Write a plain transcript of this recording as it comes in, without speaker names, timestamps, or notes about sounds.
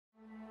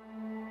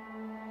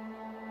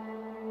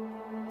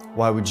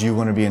Why would you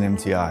want to be an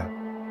MTI?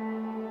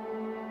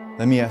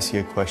 Let me ask you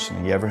a question.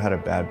 Have you ever had a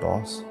bad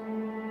boss?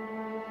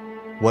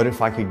 What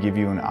if I could give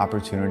you an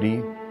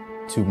opportunity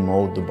to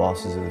mold the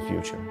bosses of the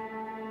future?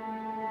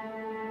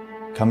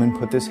 Come and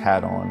put this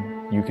hat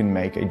on. You can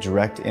make a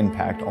direct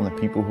impact on the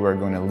people who are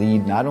going to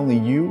lead not only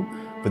you,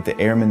 but the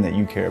airmen that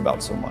you care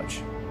about so much.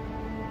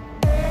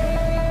 Do they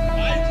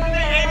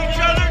hate each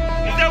other?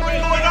 Is that what's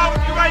going on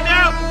with you right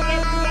now?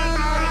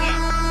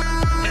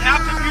 And how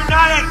come you're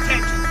not at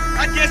attention?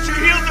 I guess your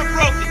heels are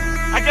broken.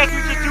 I guess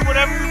we just do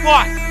whatever we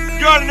want.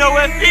 You're on an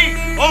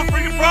OFP, over for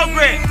your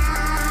program.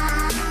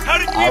 How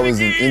did you I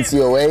was in get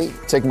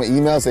NCOA, check my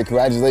email, say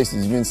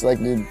congratulations, you've been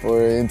selected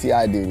for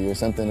MTI duty or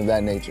something of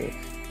that nature.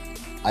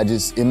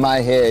 In my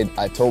head,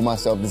 I told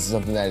myself this is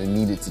something that I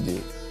needed to do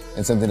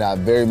and something that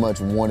I very much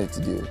wanted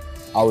to do.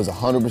 I was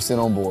 100%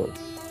 on board.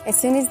 As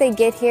soon as they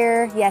get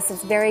here, yes,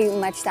 it's very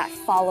much that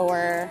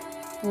follower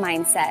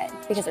mindset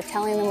because they're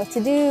telling them what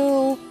to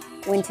do,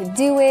 when to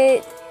do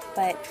it,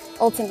 but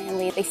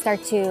ultimately they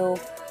start to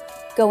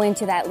go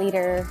into that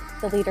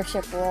the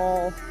leadership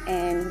role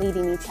and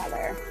leading each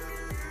other.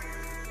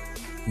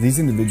 These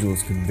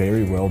individuals could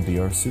very well be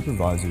our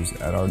supervisors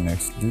at our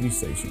next duty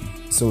station.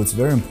 So it's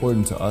very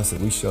important to us that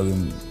we show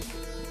them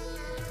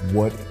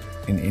what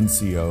an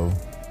NCO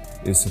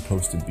is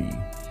supposed to be.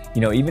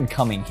 You know, even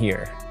coming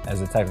here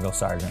as a technical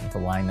sergeant with a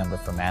line number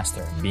for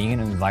master, being in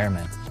an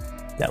environment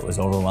that was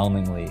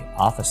overwhelmingly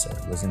officer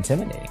was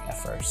intimidating at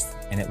first,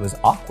 and it was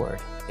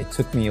awkward. It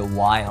took me a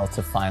while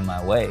to find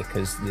my way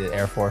because the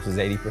Air Force is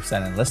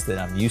 80% enlisted.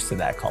 I'm used to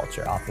that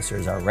culture.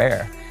 Officers are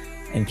rare.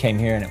 And came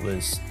here and it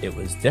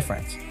was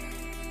different.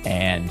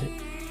 And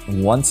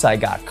once I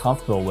got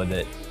comfortable with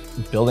it,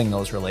 building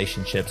those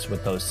relationships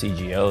with those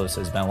CGOs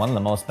has been one of the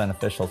most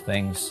beneficial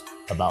things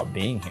about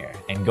being here.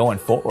 And going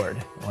forward,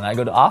 when I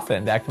go to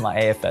often back to my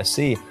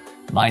AFSC,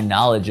 my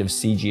knowledge of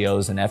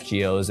CGOs and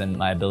FGOs and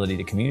my ability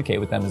to communicate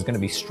with them is going to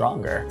be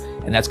stronger.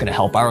 And that's going to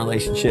help our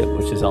relationship,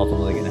 which is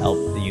ultimately going to help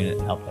the unit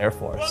and help the Air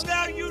Force. Well,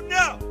 now you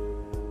know.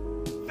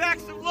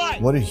 Facts of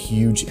life. What a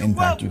huge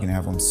impact you can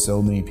have on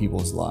so many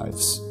people's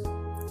lives.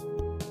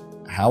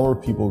 How are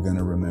people going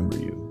to remember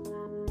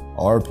you?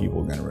 Are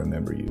people going to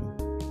remember you?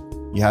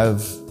 You have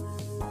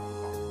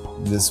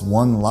this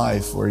one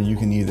life where you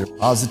can either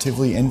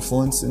positively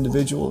influence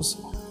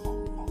individuals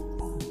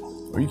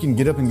or you can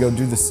get up and go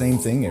do the same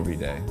thing every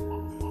day.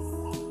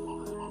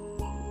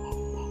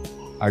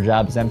 Our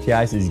job as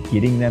MTIs is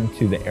getting them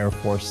to the Air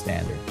Force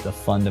standard, the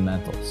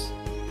fundamentals,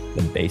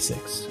 the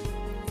basics.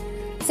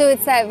 So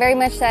it's very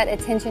much that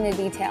attention to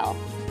detail.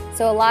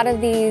 So a lot of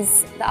the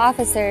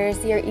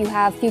officers, you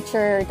have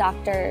future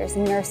doctors,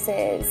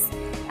 nurses,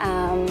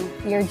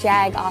 your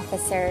JAG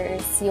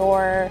officers,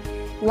 your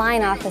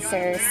line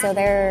officers, so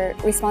they're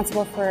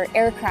responsible for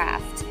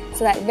aircraft.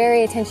 So that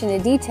very attention to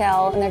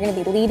detail, and they're going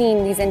to be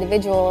leading these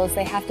individuals,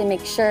 they have to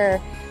make sure,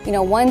 you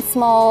know, one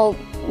small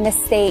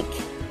mistake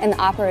in the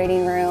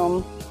operating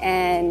room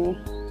and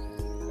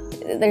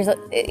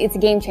it's a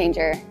game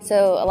changer.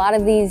 So a lot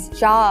of these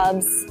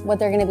jobs, what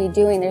they're going to be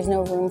doing, there's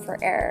no room for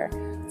error.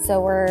 So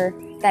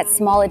that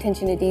small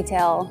attention to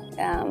detail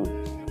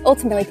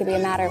ultimately could be a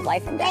matter of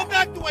life and death. Go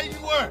back the way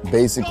you were.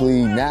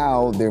 Basically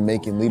now they're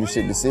making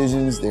leadership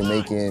decisions, they're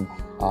making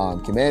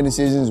command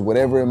decisions,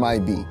 whatever it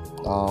might be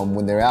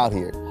when they're out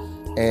here.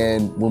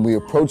 And when we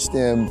approach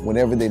them,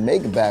 whenever they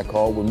make a back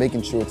call, we're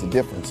making sure it's a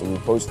difference. So we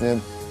approach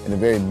them in a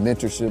very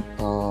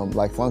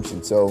mentorship-like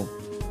function. So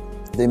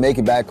they make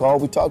a back call,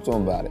 we talk to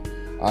them about it.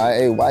 All right,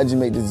 hey, why did you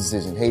make this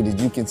decision? Hey, did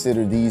you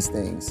consider these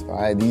things? All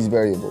right, these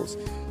variables.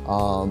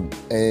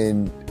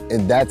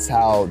 And that's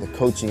how the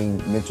coaching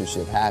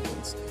mentorship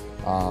happens.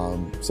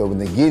 So when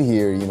they get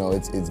here, you know,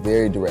 it's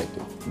very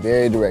directive,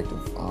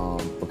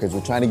 because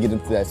we're trying to get them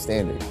to that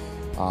standard.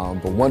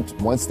 But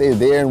once they're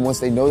there and once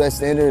they know that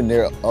standard and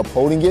they're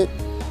upholding it,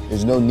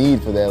 there's no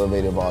need for the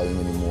elevated volume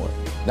anymore.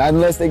 Not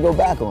unless they go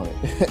back on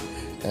it,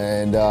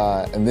 and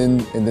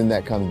then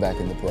that comes back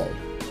into play.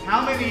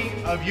 How many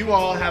of you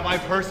all have I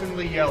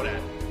personally yelled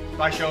at?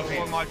 By show of hands.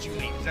 Forward march, you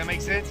leave. Does that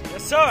make sense?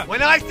 Yes, sir.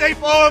 When I say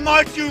forward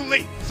march, you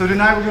leave. So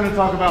tonight we're going to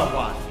talk about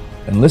why.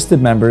 Enlisted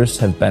members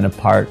have been a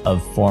part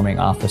of forming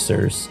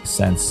officers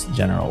since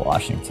General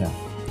Washington.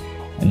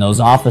 And those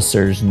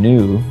officers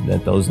knew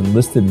that those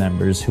enlisted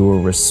members who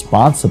were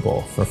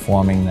responsible for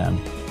forming them,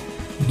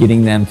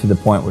 getting them to the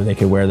point where they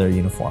could wear their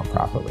uniform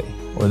properly,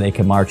 where they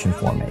could march in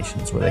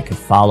formations, where they could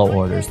follow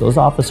orders, those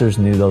officers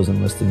knew those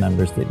enlisted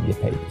members didn't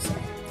get paid the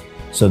same.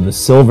 So the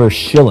silver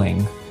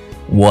shilling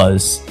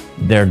was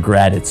their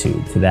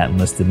gratitude to that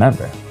enlisted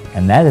member.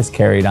 And that is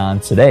carried on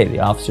today. The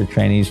officer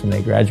trainees, when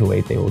they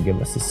graduate, they will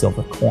give us a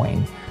silver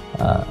coin,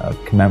 a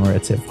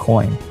commemorative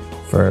coin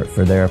for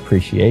their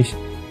appreciation.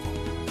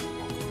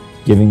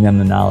 Giving them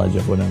the knowledge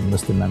of what an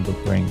enlisted member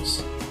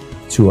brings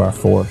to our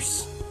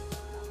force.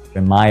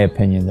 In my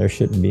opinion, there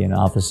shouldn't be an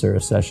officer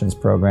accessions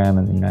program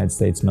in the United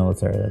States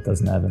military that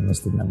doesn't have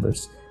enlisted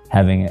members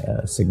having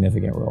a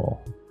significant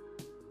role.